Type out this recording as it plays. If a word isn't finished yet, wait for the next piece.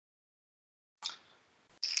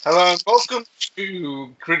Hello and welcome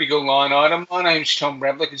to Critical Line Item. My name's Tom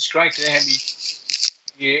Bradlick. It's great to have you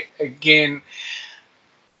here again.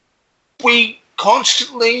 We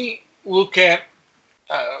constantly look at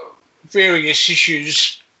uh, various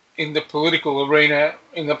issues in the political arena,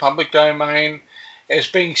 in the public domain, as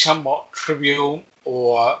being somewhat trivial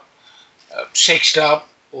or sexed up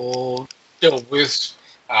or dealt with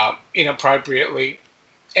inappropriately.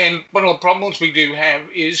 And one of the problems we do have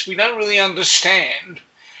is we don't really understand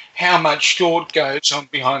how much thought goes on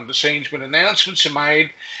behind the scenes when announcements are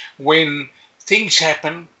made, when things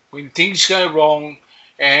happen, when things go wrong,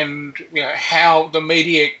 and how the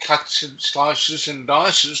media cuts and slices and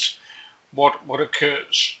dices what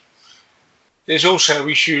occurs. There's also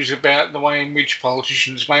issues about the way in which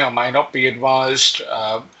politicians may or may not be advised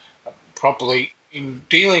properly in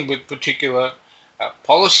dealing with particular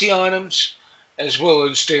policy items as well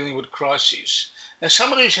as dealing with crises. Now,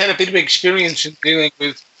 someone who's had a bit of experience in dealing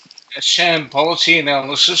with sound policy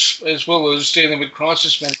analysis as well as dealing with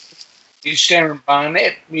crisis management is Darren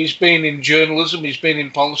Barnett. He's been in journalism, he's been in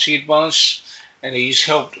policy advice, and he's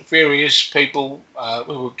helped various people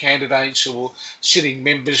who were candidates or sitting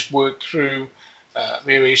members work through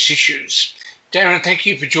various issues. Darren, thank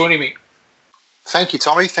you for joining me. Thank you,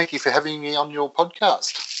 Tommy. Thank you for having me on your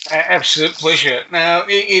podcast. Absolute pleasure. Now,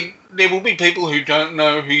 there will be people who don't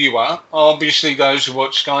know who you are. Obviously, those who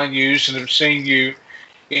watch Sky News and have seen you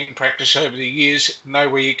in practice over the years know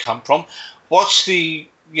where you come from. What's the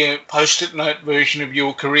post-it note version of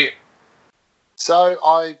your career? So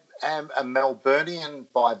I am a Melburnian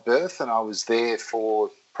by birth, and I was there for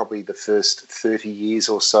probably the first 30 years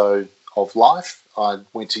or so of life. I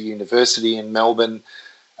went to university in Melbourne.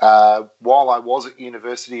 While I was at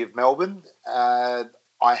University of Melbourne, I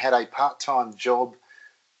had a part-time job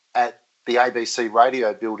at the ABC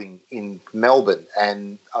radio building in Melbourne.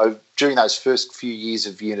 And during those first few years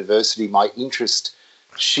of university, my interest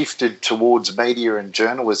shifted towards media and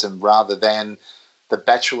journalism rather than the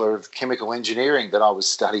Bachelor of Chemical Engineering that I was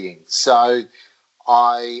studying. So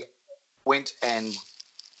I went and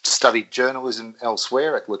studied journalism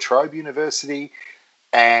elsewhere at La Trobe University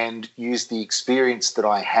and used the experience that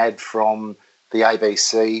I had from the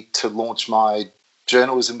ABC to launch my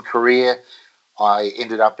journalism career. I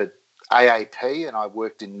ended up at AAP and I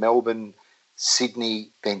worked in Melbourne, Sydney,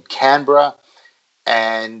 then Canberra,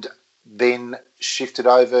 and then shifted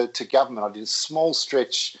over to government. I did a small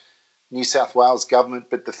stretch New South Wales government,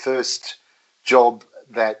 but the first job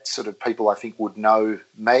that sort of people I think would know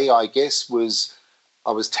me, I guess, was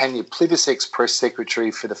I was Tanya Plibersek's press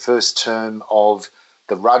secretary for the first term of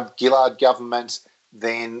the Rudd Gillard government.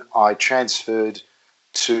 Then I transferred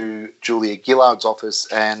to Julia Gillard's office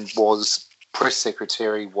and was press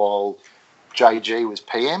secretary while JG was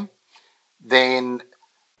PM. Then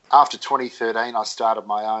after 2013, I started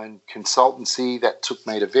my own consultancy that took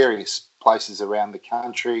me to various places around the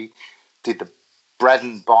country, did the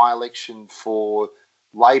Braddon by-election for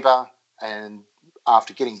Labor, and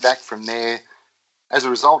after getting back from there, as a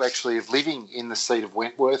result actually of living in the seat of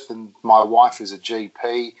Wentworth and my wife is a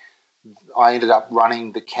GP, I ended up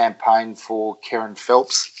running the campaign for Kerryn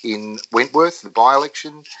Phelps in Wentworth, the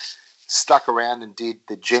by-election, stuck around and did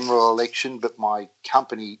the general election, but my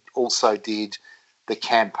company also did the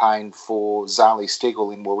campaign for Zali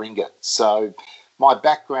Steggall in Warringah. So my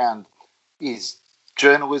background is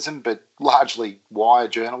journalism, but largely wire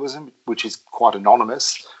journalism, which is quite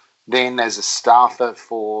anonymous. Then as a staffer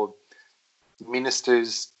for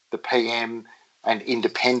ministers, the PM and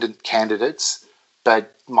independent candidates.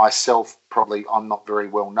 But myself, probably I'm not very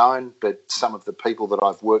well known, but some of the people that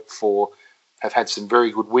I've worked for have had some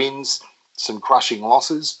very good wins, some crushing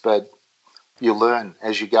losses, but you learn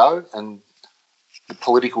as you go and the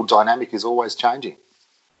political dynamic is always changing.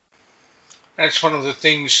 That's one of the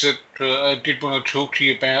things that I did want to talk to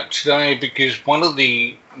you about today, because one of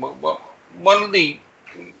the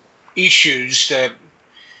issues that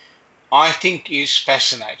I think is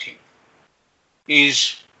fascinating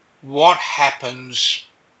is what happens,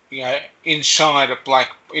 inside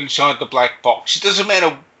the black box. It doesn't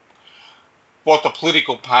matter what the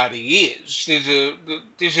political party is.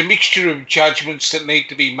 There's a mixture of judgments that need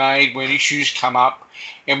to be made when issues come up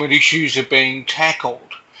and when issues are being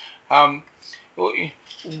tackled. What,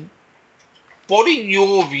 in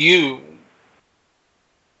your view,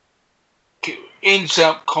 ends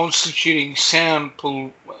up constituting sound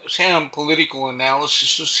political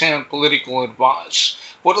analysis or sound political advice?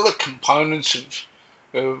 What are the components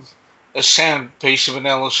of a sound piece of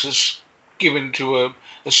analysis given to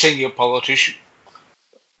a senior politician?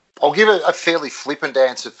 I'll give a fairly flippant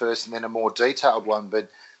answer first and then a more detailed one, but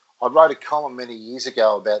I wrote a column many years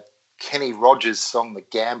ago about Kenny Rogers' song, The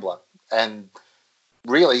Gambler. And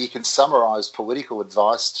really, you can summarise political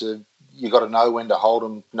advice to you got to know when to hold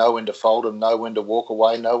them, know when to fold them, know when to walk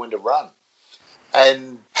away, know when to run.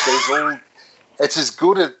 And it's as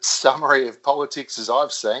good a summary of politics as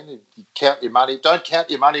I've seen. You count your money. Don't count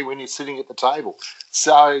your money when you're sitting at the table.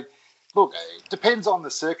 So, look, it depends on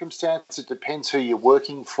the circumstance. It depends who you're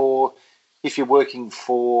working for. If you're working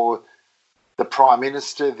for the Prime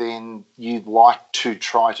Minister, then you'd like to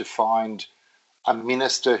try to find a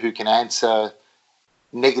minister who can answer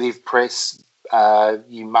negative press.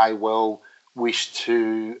 You may well wish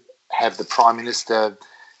to have the Prime Minister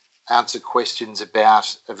answer questions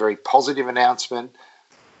about a very positive announcement.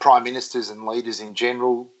 Prime Ministers and leaders in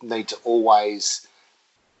general need to always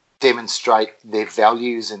demonstrate their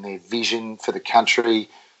values and their vision for the country.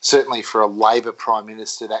 Certainly for a Labor Prime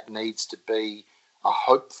Minister, that needs to be a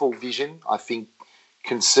hopeful vision. I think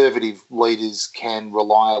Conservative leaders can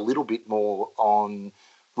rely a little bit more on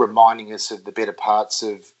reminding us of the better parts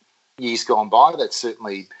of years gone by. That's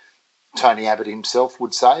certainly Tony Abbott himself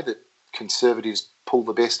would say, that Conservatives pull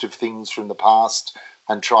the best of things from the past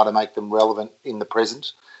and try to make them relevant in the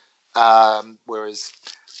present. Whereas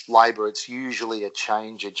Labor, it's usually a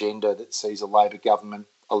change agenda that sees a Labor government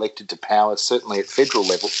elected to power, certainly at federal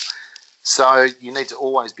level. So you need to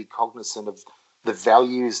always be cognizant of the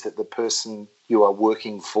values that the person you are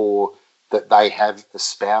working for, that they have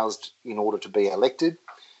espoused in order to be elected.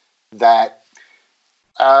 That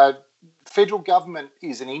federal government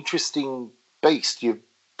is an interesting beast.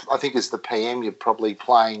 I think as the PM, you're probably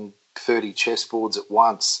playing 30 chessboards at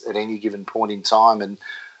once at any given point in time, and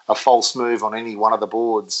a false move on any one of the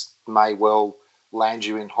boards may well land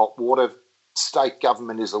you in hot water. State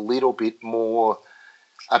government is a little bit more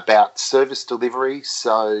about service delivery,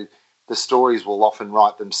 so the stories will often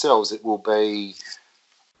write themselves. It will be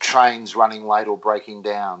trains running late or breaking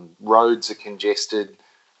down, roads are congested,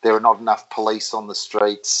 there are not enough police on the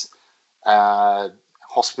streets,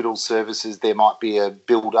 hospital services, there might be a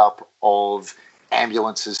build-up of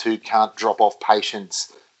ambulances who can't drop off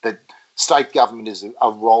patients. The state government is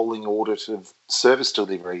a rolling audit of service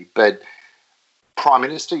delivery. But Prime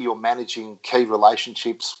Minister, you're managing key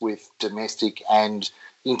relationships with domestic and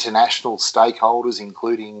international stakeholders,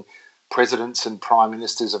 including presidents and prime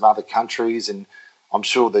ministers of other countries. And I'm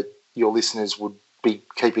sure that your listeners would be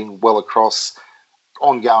keeping well across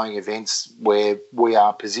ongoing events where we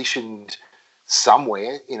are positioned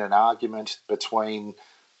somewhere in an argument between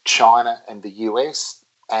China and the US.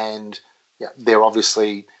 And they're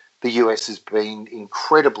obviously, the US has been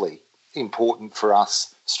incredibly important for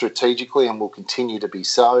us strategically and will continue to be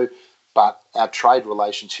so. But our trade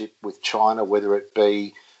relationship with China, whether it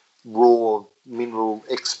be raw mineral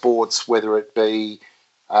exports, whether it be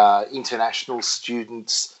international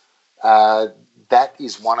students, that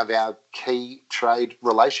is one of our key trade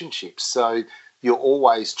relationships. So you're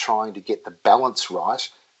always trying to get the balance right,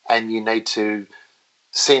 and you need to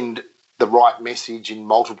send the right message in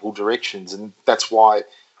multiple directions. And that's why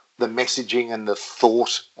the messaging and the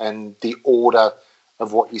thought and the order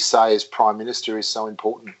of what you say as Prime Minister is so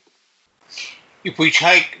important. If we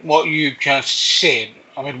take what you've just said,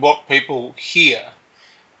 I mean, what people hear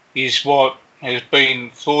is what has been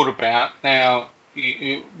thought about. Now,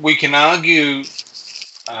 we can argue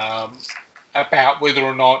about whether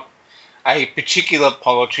or not a particular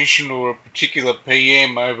politician or a particular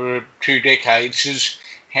PM over 2 decades has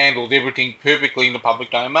handled everything perfectly in the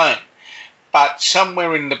public domain. But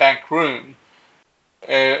somewhere in the back room,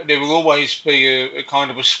 there will always be a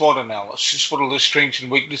kind of a SWOT analysis. What are the strengths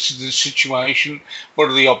and weaknesses of the situation? What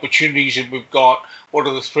are the opportunities that we've got? What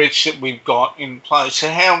are the threats that we've got in place?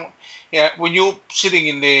 So how, when you're sitting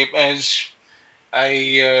in there as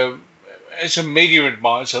a media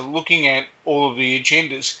advisor looking at all of the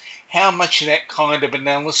agendas, how much of that kind of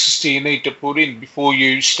analysis do you need to put in before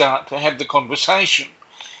you start to have the conversation?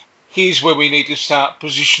 Here's where we need to start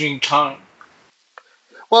positioning tone.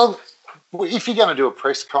 Well, if you're going to do a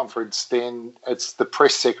press conference, then it's the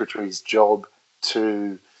press secretary's job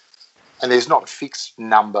to, and there's not a fixed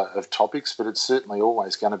number of topics, but it's certainly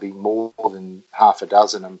always going to be more than half a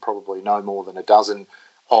dozen and probably no more than a dozen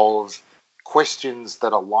of questions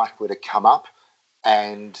that are likely to come up,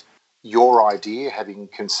 and your idea, having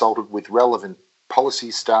consulted with relevant policy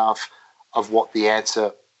staff, of what the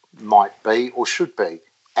answer might be or should be.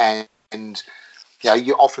 And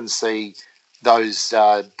you often see those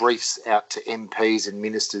briefs out to MPs and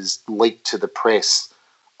ministers leaked to the press,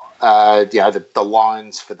 the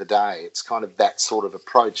lines for the day. It's kind of that sort of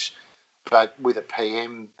approach. But with a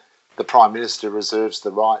PM, the Prime Minister reserves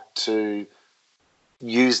the right to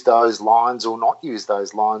use those lines or not use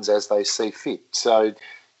those lines as they see fit. So,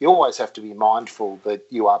 you always have to be mindful that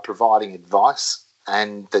you are providing advice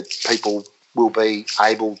and that people will be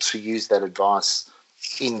able to use that advice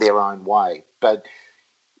in their own way. But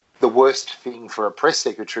the worst thing for a press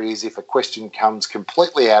secretary is if a question comes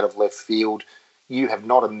completely out of left field, you have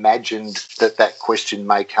not imagined that that question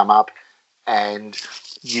may come up, and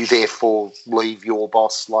you therefore leave your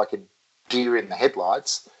boss like a deer in the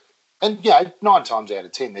headlights. And, 9 times out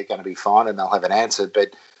of 10, they're going to be fine and they'll have an answer.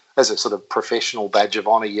 But as a sort of professional badge of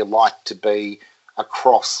honour, you like to be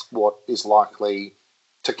across what is likely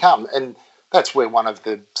to come. And that's where one of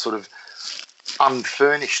the sort of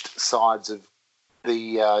unfurnished sides of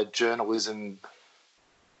the journalism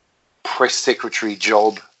press secretary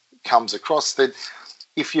job comes across, that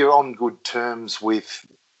if you're on good terms with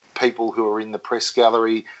people who are in the press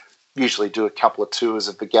gallery, usually do a couple of tours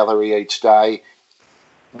of the gallery each day,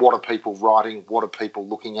 what are people writing, what are people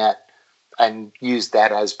looking at, and use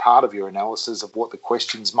that as part of your analysis of what the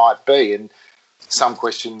questions might be. And some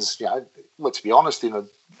questions, let's be honest, in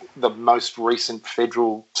the most recent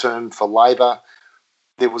federal term for Labor,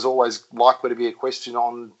 there was always likely to be a question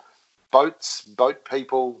on boats, boat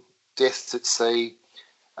people, deaths at sea,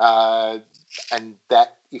 and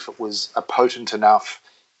that, if it was a potent enough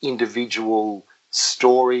individual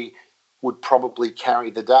story, would probably carry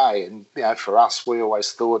the day. And, for us, we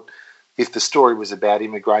always thought if the story was about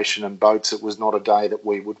immigration and boats, it was not a day that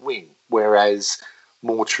we would win. Whereas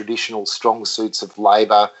more traditional strong suits of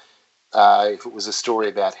Labor, if it was a story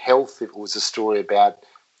about health, if it was a story about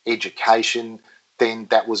education, then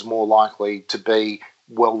that was more likely to be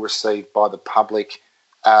well received by the public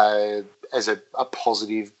as a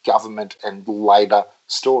positive government and Labor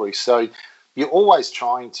story. So you're always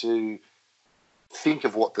trying to think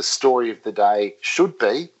of what the story of the day should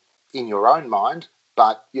be in your own mind,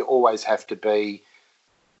 but you always have to be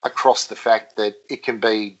across the fact that it can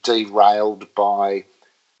be derailed by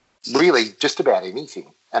really just about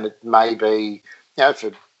anything. And it may be,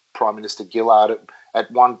 for Prime Minister Gillard,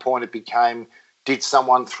 at one point it became, did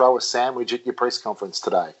someone throw a sandwich at your press conference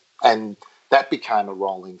today? And that became a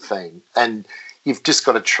rolling theme. And you've just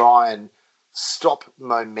got to try and stop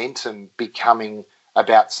momentum becoming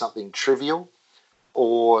about something trivial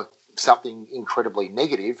or something incredibly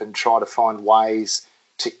negative, and try to find ways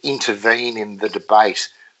to intervene in the debate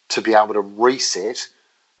to be able to reset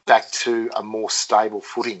back to a more stable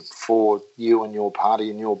footing for you and your party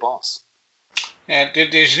and your boss. Now,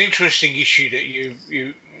 there's an interesting issue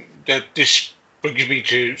that that this brings me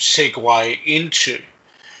to segue into.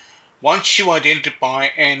 Once you identify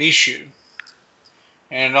an issue,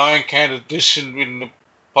 and I encountered this in the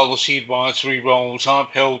policy advisory roles I've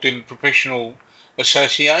held in professional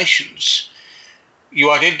associations,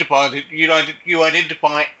 you identify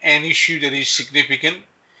an issue that is significant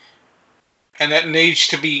and that needs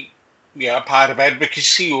to be a part of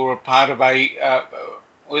advocacy or a part of a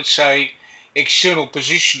let's say external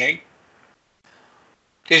positioning.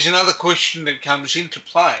 There's another question that comes into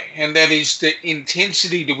play, and that is the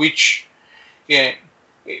intensity with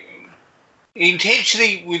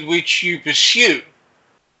which you pursue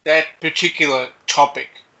that particular topic.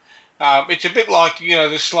 It's a bit like,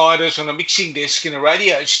 the sliders on a mixing desk in a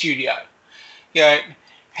radio studio.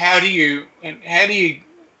 How do you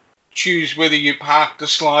choose whether you park the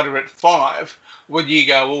slider at 5, whether you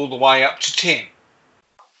go all the way up to 10?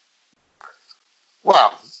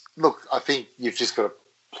 Well, look, I think you've just got to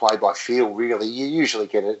play by feel, really. You usually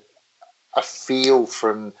get a feel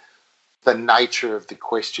from the nature of the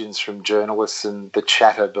questions from journalists and the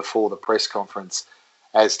chatter before the press conference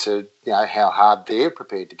as to how hard they're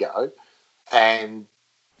prepared to go, and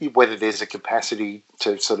whether there's a capacity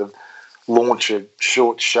to sort of launch a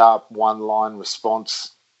short, sharp, one-line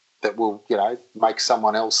response that will make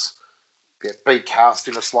someone else be cast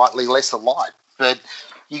in a slightly lesser light. But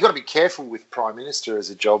you've got to be careful with Prime Minister as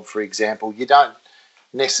a job, for example. You don't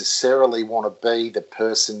necessarily want to be the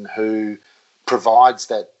person who provides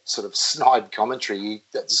that sort of snide commentary.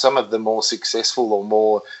 Some of the more successful or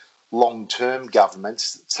more long-term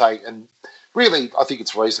governments say, and really I think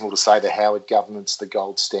it's reasonable to say the Howard government's the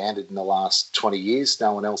gold standard in the last 20 years.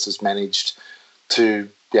 No one else has managed to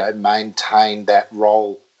maintain that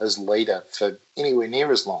role as leader for anywhere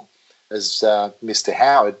near as long as Mr.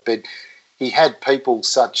 Howard. But he had people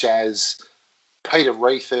such as Peter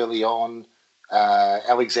Reith early on,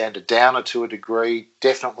 Alexander Downer to a degree,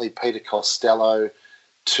 definitely Peter Costello,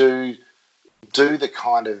 to do the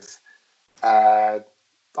kind of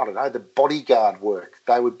the bodyguard work.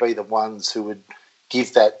 They would be the ones who would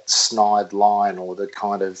give that snide line, or the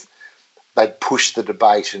kind of, they'd push the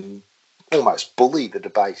debate and almost bully the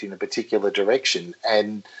debate in a particular direction.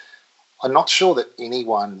 And I'm not sure that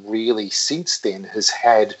anyone really since then has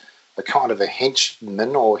had a kind of a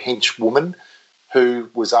henchman or henchwoman who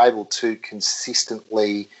was able to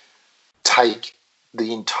consistently take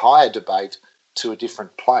the entire debate to a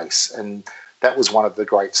different place. And that was one of the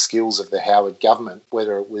great skills of the Howard government,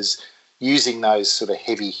 whether it was using those sort of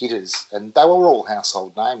heavy hitters, and they were all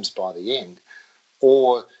household names by the end,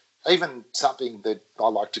 or even something that I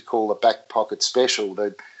like to call a back pocket special.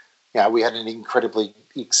 That, you know, we had an incredibly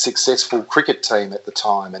successful cricket team at the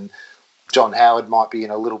time, and John Howard might be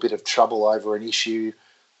in a little bit of trouble over an issue,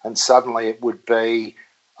 and suddenly it would be,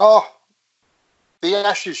 oh, the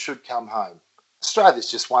Ashes should come home.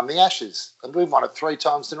 Australia's just won the Ashes, and we've won it 3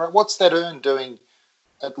 times in a row. What's that urn doing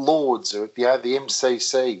at Lords or the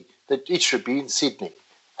MCC? That it should be in Sydney.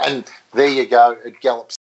 And there you go, it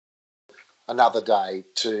gallops another day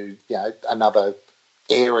to another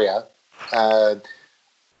area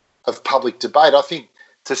of public debate. I think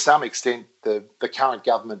to some extent the current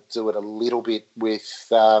government do it a little bit with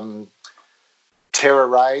terror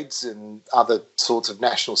raids and other sorts of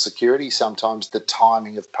national security. Sometimes the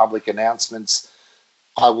timing of public announcements,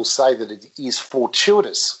 I will say that it is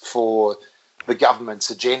fortuitous for the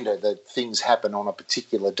government's agenda that things happen on a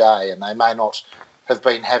particular day, and they may not have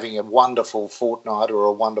been having a wonderful fortnight or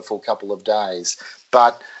a wonderful couple of days.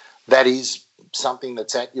 But that is something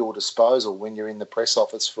that's at your disposal when you're in the press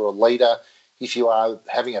office for a leader. If you are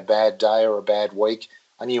having a bad day or a bad week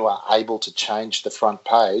and you are able to change the front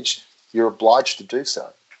page, you're obliged to do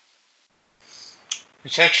so.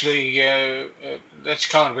 It's actually, that's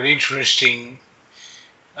kind of an interesting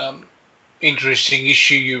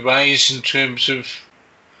issue you raise in terms of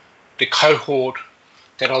the cohort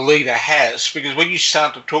that a leader has, because when you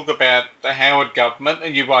start to talk about the Howard government,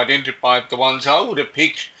 and you've identified the ones I would have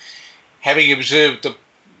picked, having observed the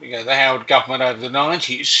Howard government over the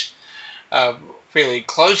 90s fairly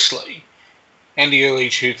closely, and the early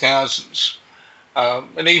 2000s,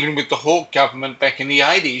 and even with the Hawke government back in the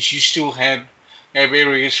 80s, you still had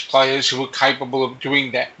various players who were capable of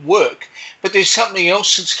doing that work. But there's something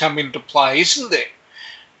else that's come into play, isn't there?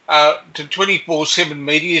 The 24/7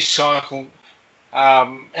 media cycle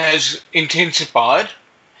has intensified.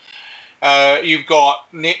 You've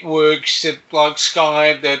got networks that, like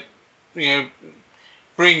Sky, that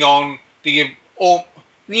bring on the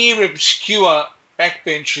near obscure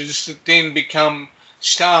backbenchers that then become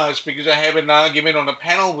stars because they have an argument on a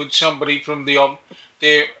panel with somebody from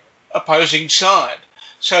their opposing side.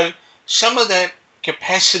 So some of that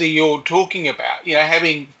capacity you're talking about,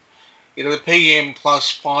 having the PM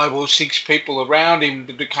plus 5 or 6 people around him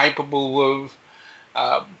that are capable of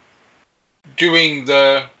doing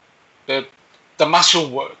the muscle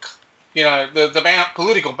work, the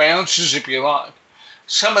political bounces, if you like.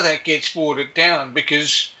 Some of that gets watered down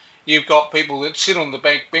because you've got people that sit on the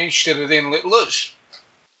back bench that are then let loose.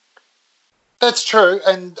 That's true,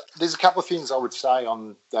 and there's a couple of things I would say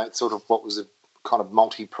on that sort of what was a kind of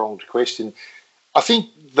multi-pronged question. I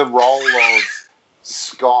think the role of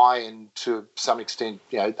Sky and to some extent,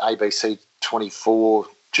 ABC 24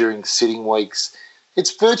 during sitting weeks,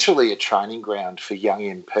 it's virtually a training ground for young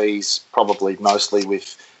MPs, probably mostly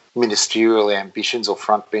with ministerial ambitions or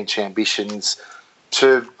front bench ambitions,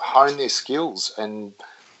 to hone their skills and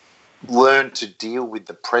learn to deal with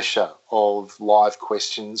the pressure of live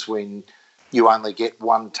questions when you only get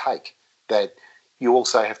one take, that you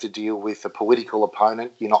also have to deal with a political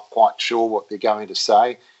opponent. You're not quite sure what they're going to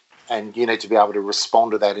say, and you need to be able to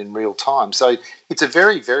respond to that in real time. So it's a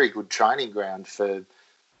very, very good training ground for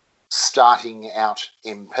starting out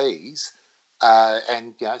MPs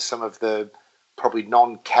and some of the probably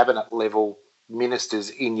non-cabinet level ministers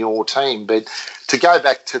in your team. But to go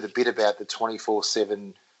back to the bit about the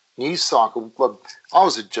 24/7 news cycle, look, I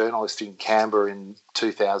was a journalist in Canberra in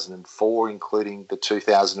 2004, including the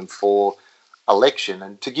 2004 election.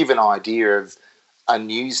 And to give an idea of a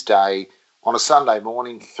news day, on a Sunday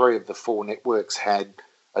morning, 3 of the 4 networks had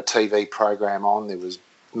a TV program on. There was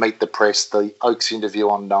Meet the Press, the Oaks Interview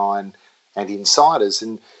on 9, and Insiders.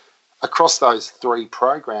 And across those 3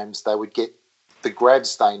 programs, they would get the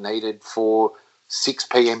grabs they needed for 6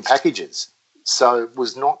 p.m. packages. So it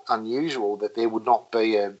was not unusual that there would not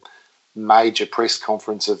be a major press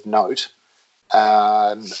conference of note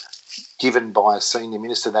given by a senior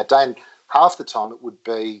minister that day. And half the time it would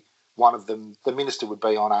be one of them, the minister would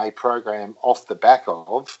be on a program off the back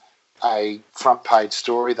of a front page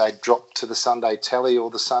story they'd drop to the Sunday Tally or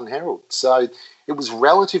the Sun Herald. So it was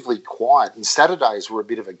relatively quiet, and Saturdays were a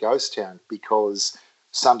bit of a ghost town because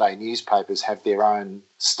Sunday newspapers have their own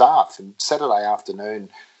staff, and Saturday afternoon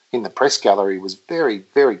in the press gallery was very,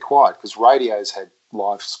 very quiet because radios had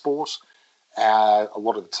live sport A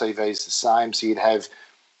lot of the TV's the same. So you'd have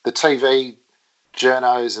the TV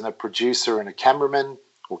journos and a producer and a cameraman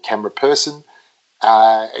or camera person,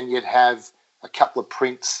 and you'd have a couple of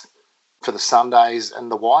prints for the Sundays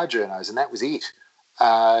and the wire journos, and that was it.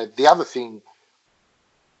 The other thing,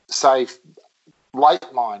 say,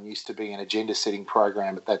 Lateline used to be an agenda-setting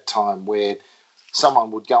program at that time where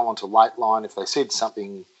someone would go onto Lateline. If they said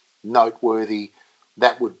something noteworthy,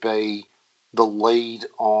 that would be the lead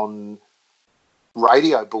on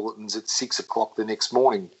radio bulletins at 6 o'clock the next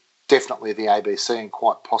morning. Definitely the ABC and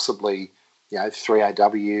quite possibly,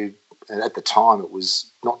 3AW. And at the time, it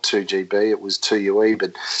was not 2GB, it was 2UE,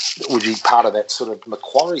 but it would be part of that sort of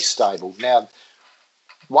Macquarie stable. Now,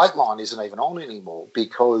 Lateline isn't even on anymore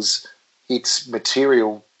because its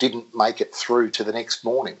material didn't make it through to the next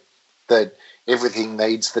morning. That everything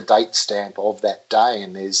needs the date stamp of that day,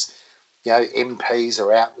 and there's, MPs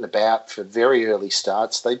are out and about for very early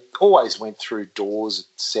starts. They always went through doors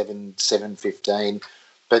at 7:15,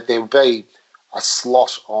 but there would be a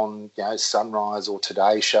slot on, Sunrise or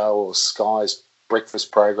Today Show or Sky's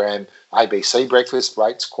breakfast program. ABC breakfast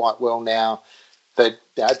rates quite well now. That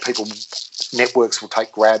networks will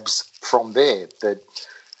take grabs from there. That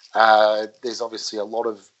there's obviously a lot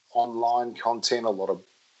of online content, a lot of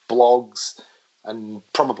blogs, and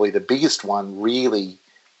probably the biggest one really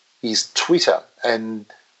is Twitter. And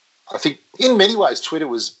I think in many ways Twitter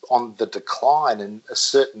was on the decline, and a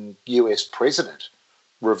certain US president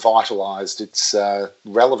revitalised its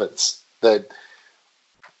relevance. That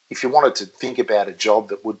if you wanted to think about a job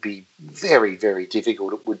that would be very, very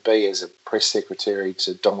difficult, it would be as a press secretary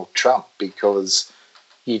to Donald Trump, because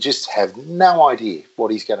you just have no idea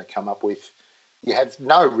what he's going to come up with. You have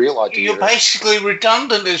no real idea. You're basically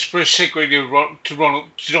redundant as press secretary to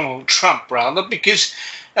Donald Trump, rather, because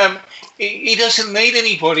he doesn't need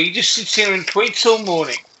anybody. He just sits there and tweets all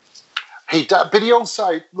morning. He does, but he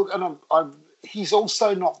also he's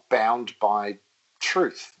also not bound by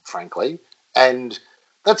truth, frankly. And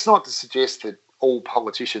that's not to suggest that all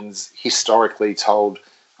politicians historically told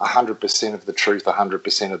 100% of the truth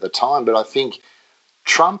 100% of the time. But I think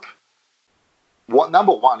Trump,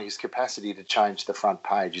 number one, his capacity to change the front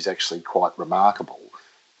page is actually quite remarkable.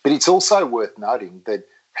 But it's also worth noting that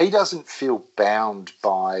he doesn't feel bound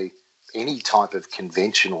by any type of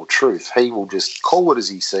conventional truth. He will just call it as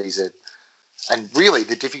he sees it. And really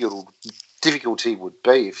the difficulty would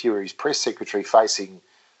be if you were his press secretary facing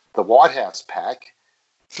the White House pack,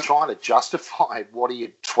 trying to justify what he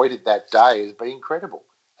had tweeted that day as being credible.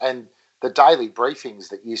 And the daily briefings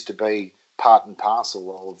that used to be part and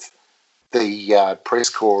parcel of the press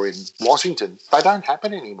corps in Washington, they don't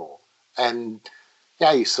happen anymore. And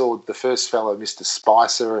you saw the first fellow, Mr.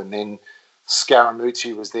 Spicer, and then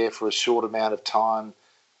Scaramucci was there for a short amount of time.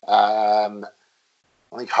 I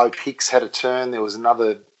think Hope Hicks had a turn. There was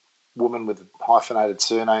another woman with a hyphenated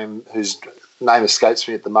surname whose name escapes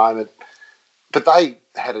me at the moment. But they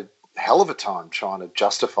had a hell of a time trying to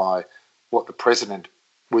justify what the president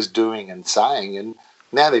was doing and saying, and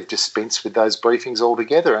now they've dispensed with those briefings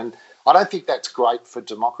altogether. And I don't think that's great for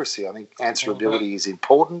democracy. I think answerability is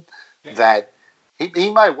important, that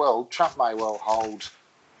Trump may well hold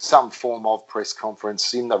some form of press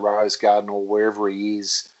conference in the Rose Garden or wherever he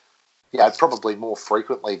is, probably more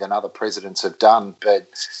frequently than other presidents have done. But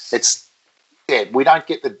we don't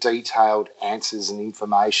get the detailed answers and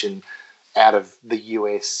information out of the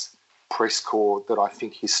US press corps that I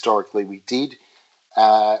think historically we did.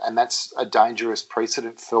 And that's a dangerous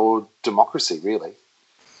precedent for democracy, really.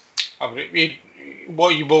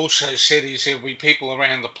 What you've also said is there'll be people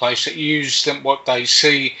around the place that use what they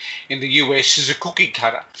see in the US as a cookie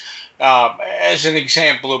cutter, as an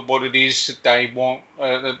example of what it is that they want,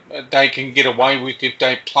 that they can get away with if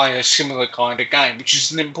they play a similar kind of game, which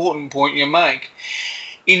is an important point you make.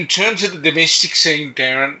 In terms of the domestic scene,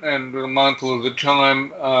 Darren, and we're mindful of the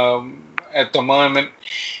time at the moment,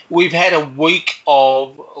 we've had a week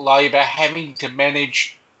of Labor having to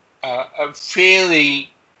manage a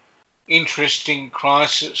fairly interesting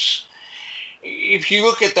crisis. If you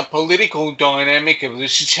look at the political dynamic of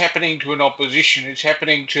this, it's happening to an opposition. It's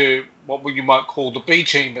happening to what you might call the B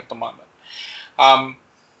team at the moment.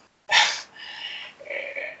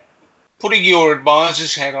 Putting your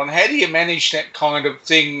advisor's hat on, how do you manage that kind of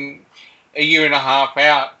thing a year and a half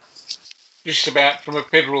out, just about from a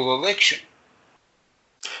federal election?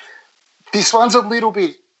 This one's a little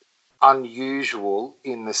bit unusual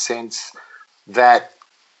in the sense that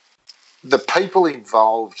the people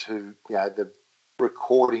involved who, the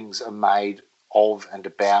recordings are made of and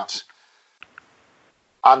about,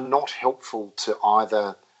 are not helpful to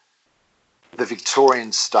either the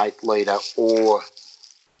Victorian state leader or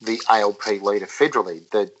the ALP leader federally,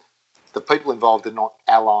 that the people involved are not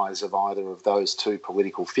allies of either of those two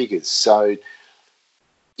political figures. So,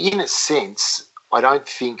 in a sense, I don't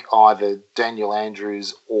think either Daniel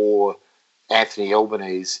Andrews or Anthony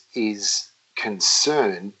Albanese is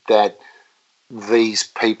concerned that these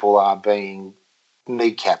people are being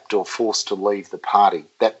kneecapped or forced to leave the party.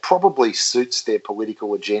 That probably suits their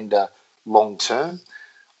political agenda long term.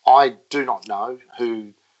 I do not know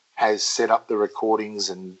who has set up the recordings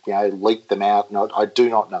and leaked them out. And I do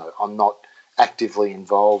not know. I'm not actively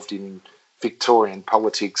involved in Victorian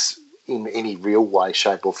politics in any real way,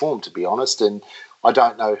 shape or form, to be honest. And I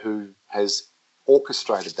don't know who has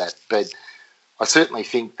orchestrated that. But I certainly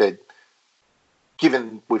think that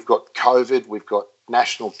given we've got COVID, we've got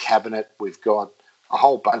National Cabinet, we've got a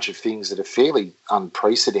whole bunch of things that are fairly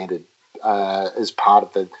unprecedented as part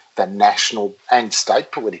of the national and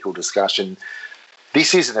state political discussion,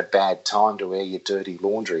 this isn't a bad time to air your dirty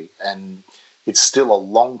laundry. And it's still a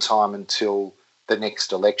long time until the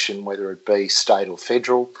next election, whether it be state or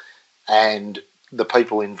federal, and the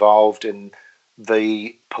people involved and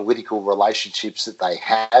the political relationships that they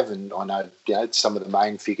have. And I know, some of the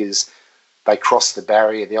main figures, they cross the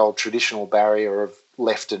barrier, the old traditional barrier of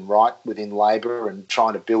left and right within Labor, and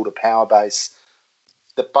trying to build a power base.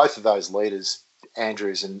 That both of those leaders,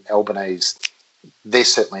 Andrews and Albanese, they're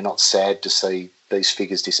certainly not sad to see these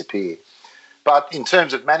figures disappear. But in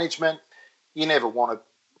terms of management, you never want a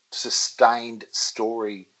sustained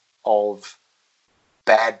story of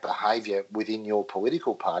bad behaviour within your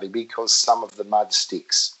political party, because some of the mud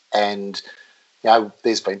sticks. And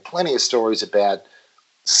there's been plenty of stories about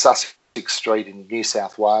Sussex Street in New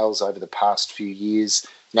South Wales over the past few years.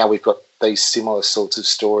 Now we've got these similar sorts of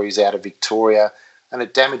stories out of Victoria, and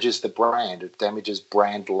it damages the brand. It damages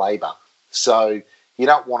brand Labor. So you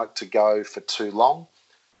don't want it to go for too long.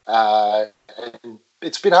 And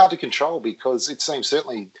it's a bit hard to control, because it seems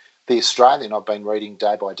certainly the Australian I've been reading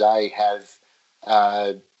day by day have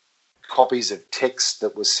copies of texts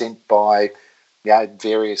that were sent by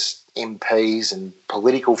various MPs and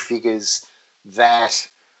political figures that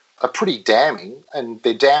are pretty damning, and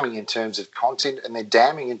they're damning in terms of content, and they're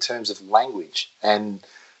damning in terms of language. And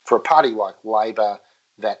for a party like Labor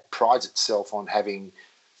that prides itself on having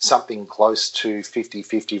something close to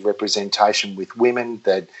 50-50 representation with women,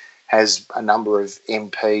 that has a number of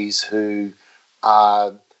MPs who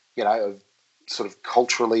are, of sort of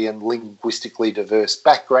culturally and linguistically diverse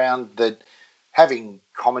background, that having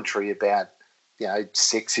commentary about,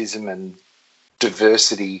 sexism and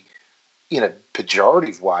diversity in a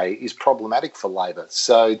pejorative way is problematic for Labor.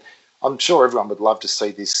 So I'm sure everyone would love to see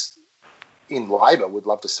this in Labor, would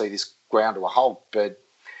love to see this ground to a halt. But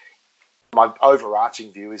my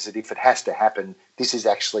overarching view is that if it has to happen, this is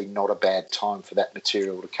actually not a bad time for that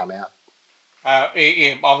material to come out.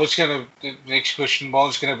 The next question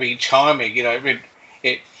was going to be timing.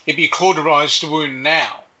 If you cauterise the wound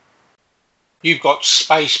now, you've got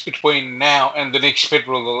space between now and the next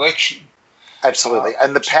federal election. Absolutely.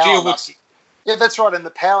 And the power yeah, that's right. And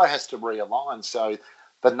the power has to realign. So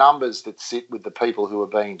the numbers that sit with the people who are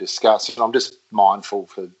being discussed, and I'm just mindful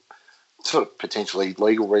for sort of potentially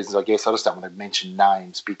legal reasons, I guess. I just don't want to mention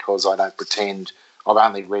names, because I don't pretend I've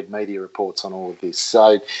only read media reports on all of this.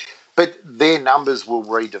 So, but their numbers will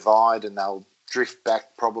redivide, and they'll drift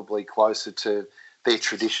back probably closer to their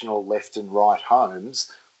traditional left and right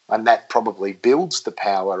homes. And that probably builds the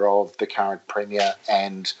power of the current Premier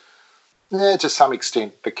and, to some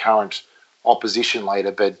extent, the current opposition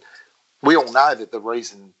leader. But we all know that the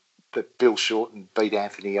reason that Bill Shorten beat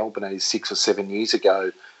Anthony Albanese 6 or 7 years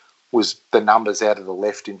ago was the numbers out of the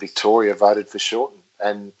left in Victoria voted for Shorten.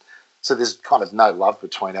 And so there's kind of no love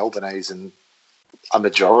between Albanese and a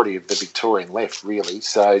majority of the Victorian left, really.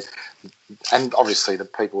 So, and obviously the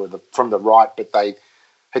people from the right, but they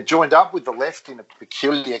had joined up with the left in a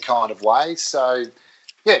peculiar kind of way. So,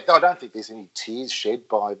 yeah, I don't think there's any tears shed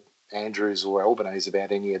by Andrews or Albanese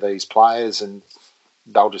about any of these players, and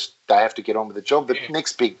they have to get on with the job. The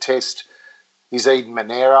next big test is Eden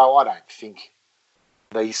Monero. I don't think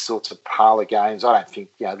these sorts of parlour games, I don't think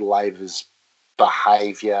Labor's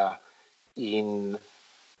behaviour in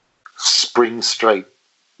Spring Street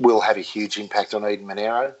will have a huge impact on Eden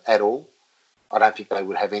Monero at all. I don't think they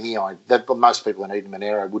would have any idea. Most people in Eden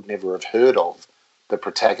Monero would never have heard of the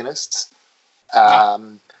protagonists. I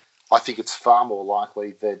think it's far more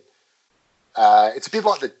likely that it's a bit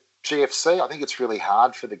like the GFC. I think it's really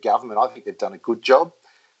hard for the government. I think they've done a good job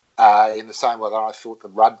in the same way that I thought the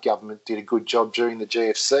Rudd government did a good job during the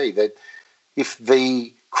GFC, that if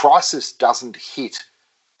the crisis doesn't hit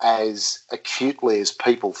as acutely as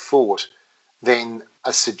people thought then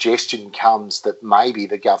a suggestion comes that maybe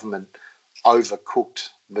the government overcooked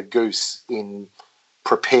the goose in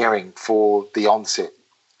preparing for the onset.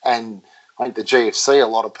 And I think the GFC, a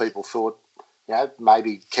lot of people thought,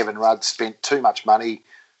 maybe Kevin Rudd spent too much money,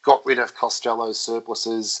 got rid of Costello's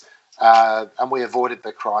surpluses, and we avoided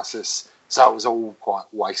the crisis. So it was all quite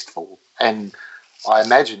wasteful. And I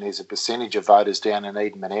imagine there's a percentage of voters down in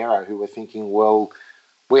Eden Monaro who were thinking, well,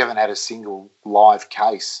 we haven't had a single live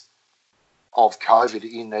case of COVID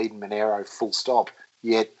in Eden Monaro, full stop,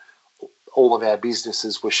 yet all of our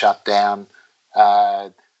businesses were shut down.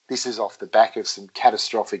 This is off the back of some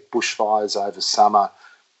catastrophic bushfires over summer.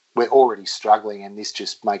 We're already struggling, and this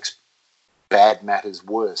just makes bad matters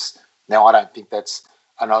worse. Now, I don't think that's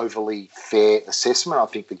an overly fair assessment. I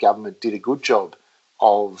think the government did a good job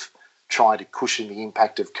of trying to cushion the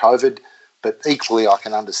impact of COVID, but equally I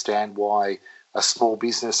can understand why a small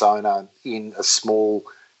business owner in a small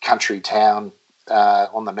country town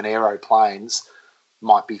on the Monaro Plains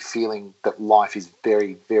might be feeling that life is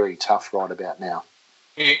very, very tough right about now.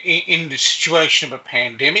 In the situation of a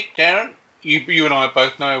pandemic, Darren, you and I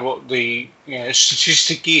both know what the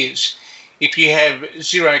statistic is. If you have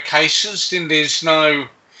 0 cases, then there's nothing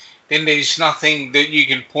that you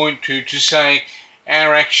can point to say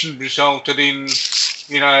our action resulted in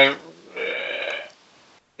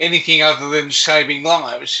anything other than saving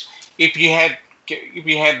lives. If you had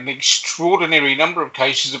an extraordinary number of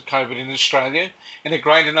cases of COVID in Australia and a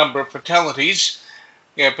greater number of fatalities,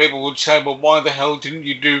 people would say, well, why the hell didn't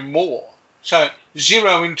you do more? So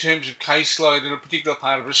 0 in terms of caseload in a particular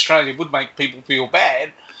part of Australia would make people feel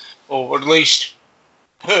bad, or at least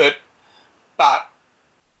hurt. But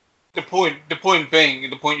the point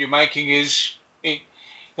you're making is the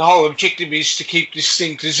whole objective is to keep this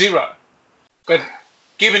thing to 0. But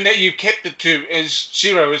given that you've kept it to as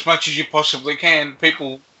 0 as much as you possibly can,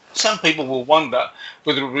 some people will wonder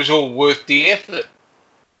whether it was all worth the effort.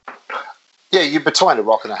 Yeah, you're between a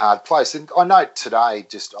rock and a hard place. And I know today,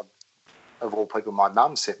 just of all people, my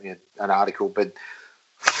mum sent me an article, but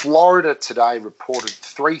Florida today reported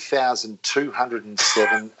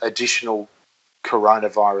 3,207 additional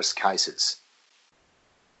coronavirus cases.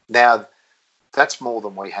 Now, that's more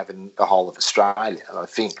than we have in the whole of Australia, I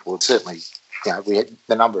think. Well, certainly,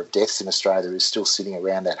 the number of deaths in Australia is still sitting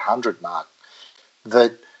around that 100 mark.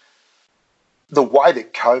 The way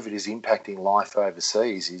that COVID is impacting life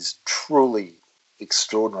overseas is truly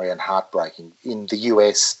extraordinary and heartbreaking. In the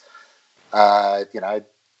US, there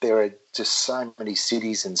are just so many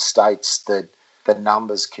cities and states that the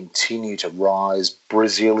numbers continue to rise.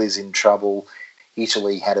 Brazil is in trouble.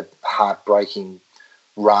 Italy had a heartbreaking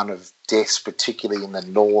run of deaths, particularly in the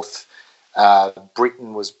north.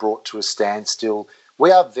 Britain was brought to a standstill.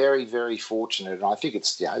 We are very, very fortunate, and I think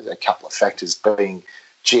it's a couple of factors, being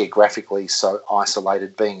geographically so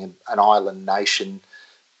isolated, being an island nation.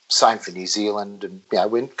 Same for New Zealand, and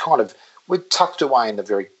we're tucked away in the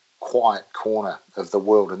very quiet corner of the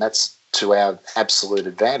world, and that's to our absolute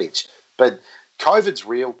advantage. But COVID's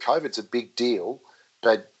real. COVID's a big deal,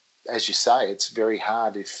 but as you say, it's very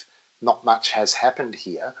hard if not much has happened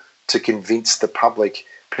here to convince the public,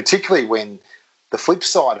 particularly when the flip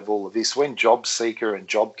side of all of this, when JobSeeker and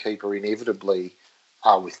JobKeeper inevitably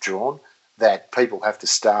are withdrawn, that people have to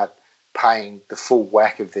start paying the full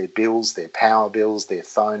whack of their bills, their power bills, their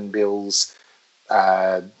phone bills,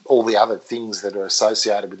 all the other things that are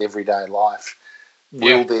associated with everyday life.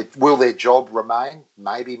 Yeah. Will their job remain?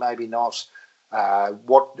 Maybe, maybe not.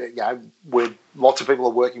 Lots of people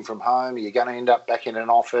are working from home. You're going to end up back in an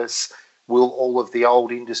office. Will all of the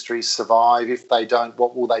old industries survive? If they don't,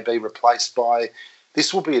 what will they be replaced by?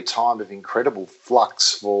 This will be a time of incredible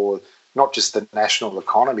flux for not just the national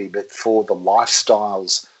economy, but for the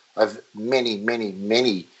lifestyles of many, many,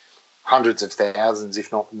 many hundreds of thousands,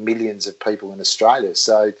 if not millions of people in Australia.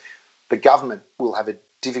 So the government will have a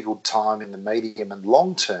difficult time in the medium and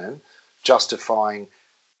long term justifying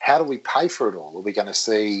how do we pay for it all? Are we going to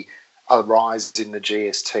see a rise in the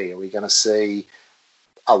GST? Are we going to see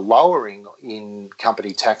a lowering in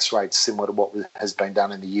company tax rates similar to what has been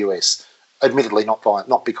done in the US? Admittedly,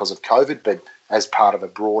 not because of COVID, but as part of a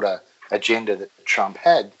broader agenda that Trump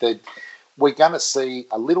had, that we're going to see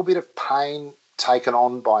a little bit of pain taken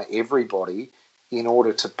on by everybody in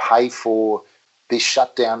order to pay for this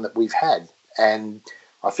shutdown that we've had. And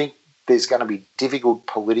I think there's going to be difficult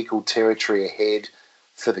political territory ahead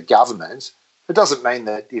for the government. It doesn't mean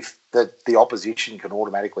that the opposition can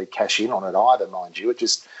automatically cash in on it either, mind you.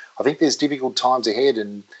 I think there's difficult times ahead,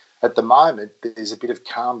 and at the moment there's a bit of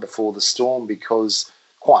calm before the storm because,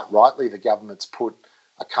 quite rightly, the government's put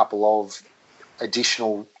a couple of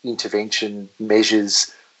additional intervention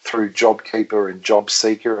measures through JobKeeper and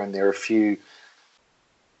JobSeeker, and there are a few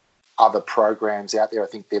other programs out there. I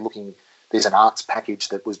think there's an arts package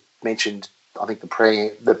that was mentioned. I think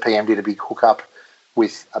the PM did a big hookup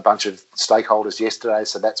with a bunch of stakeholders yesterday,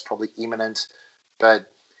 so that's probably imminent.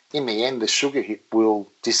 But in the end, the sugar hit will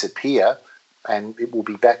disappear and it will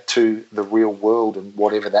be back to the real world and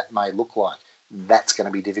whatever that may look like. That's going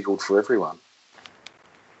to be difficult for everyone.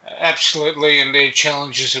 Absolutely, and there are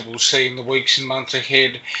challenges that we'll see in the weeks and months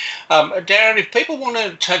ahead. Darren, if people want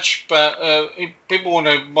to if people want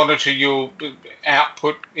to monitor your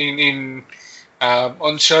output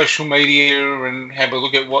on social media and have a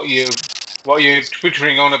look at what you're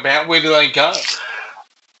twittering on about, where do they go?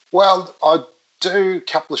 Well, I do a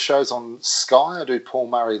couple of shows on Sky. I do Paul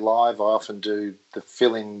Murray Live. I often do the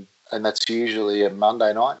fill-in, and that's usually a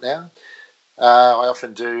Monday night now. I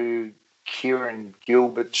often do Kieran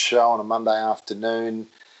Gilbert's show on a Monday afternoon.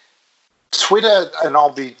 Twitter, and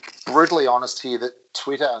I'll be brutally honest here, that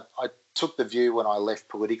Twitter, I took the view when I left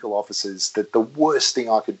political offices that the worst thing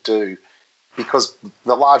I could do, because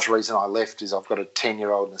the large reason I left is I've got a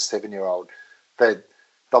 10-year-old and a 7-year-old, that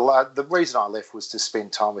the reason I left was to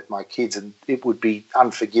spend time with my kids, and it would be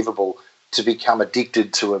unforgivable to become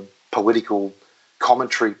addicted to a political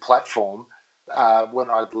commentary platform when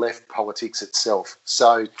I'd left politics itself.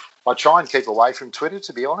 So I try and keep away from Twitter,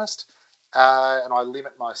 to be honest, and I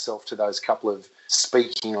limit myself to those couple of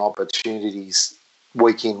speaking opportunities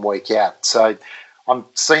week in, week out. So I'm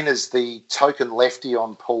seen as the token lefty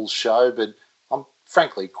on Paul's show, but I'm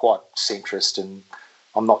frankly quite centrist, and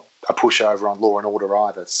I'm not a pushover on Law and Order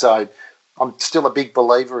either. So I'm still a big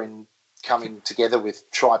believer in coming together with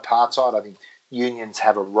tripartite. I think unions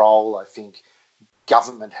have a role. I think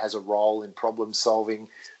government has a role in problem solving,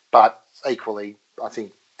 but equally, I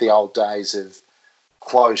think the old days of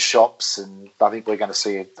closed shops, and I think we're going to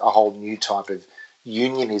see a whole new type of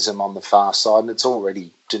unionism on the far side, and it's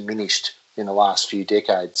already diminished in the last few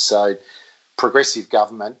decades. So progressive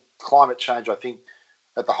government, climate change, I think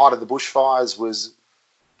at the height of the bushfires was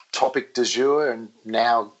topic du jour, and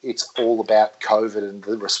now it's all about COVID and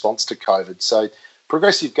the response to COVID. So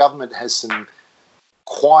progressive government has some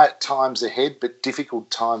quiet times ahead, but difficult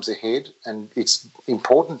times ahead, and it's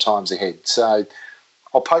important times ahead. So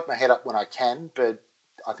I'll poke my head up when I can, but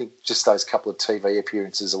I think just those couple of TV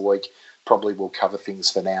appearances a week probably will cover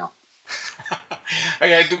things for now.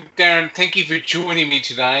 Okay, Darren, thank you for joining me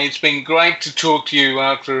today. It's been great to talk to you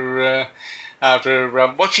after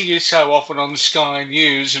watching you so often on Sky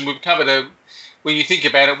News, and we've covered when you think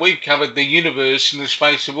about it, we've covered the universe in the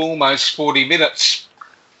space of almost 40 minutes.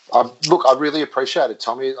 Look, I really appreciate it,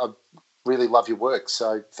 Tommy. I really love your work,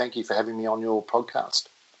 so thank you for having me on your podcast.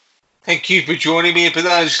 Thank you for joining me. And for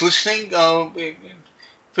those listening,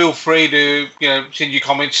 feel free to send your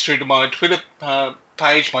comments through to my Twitter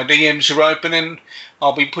page. My DMs are open, and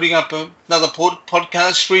I'll be putting up another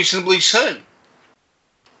podcast reasonably soon.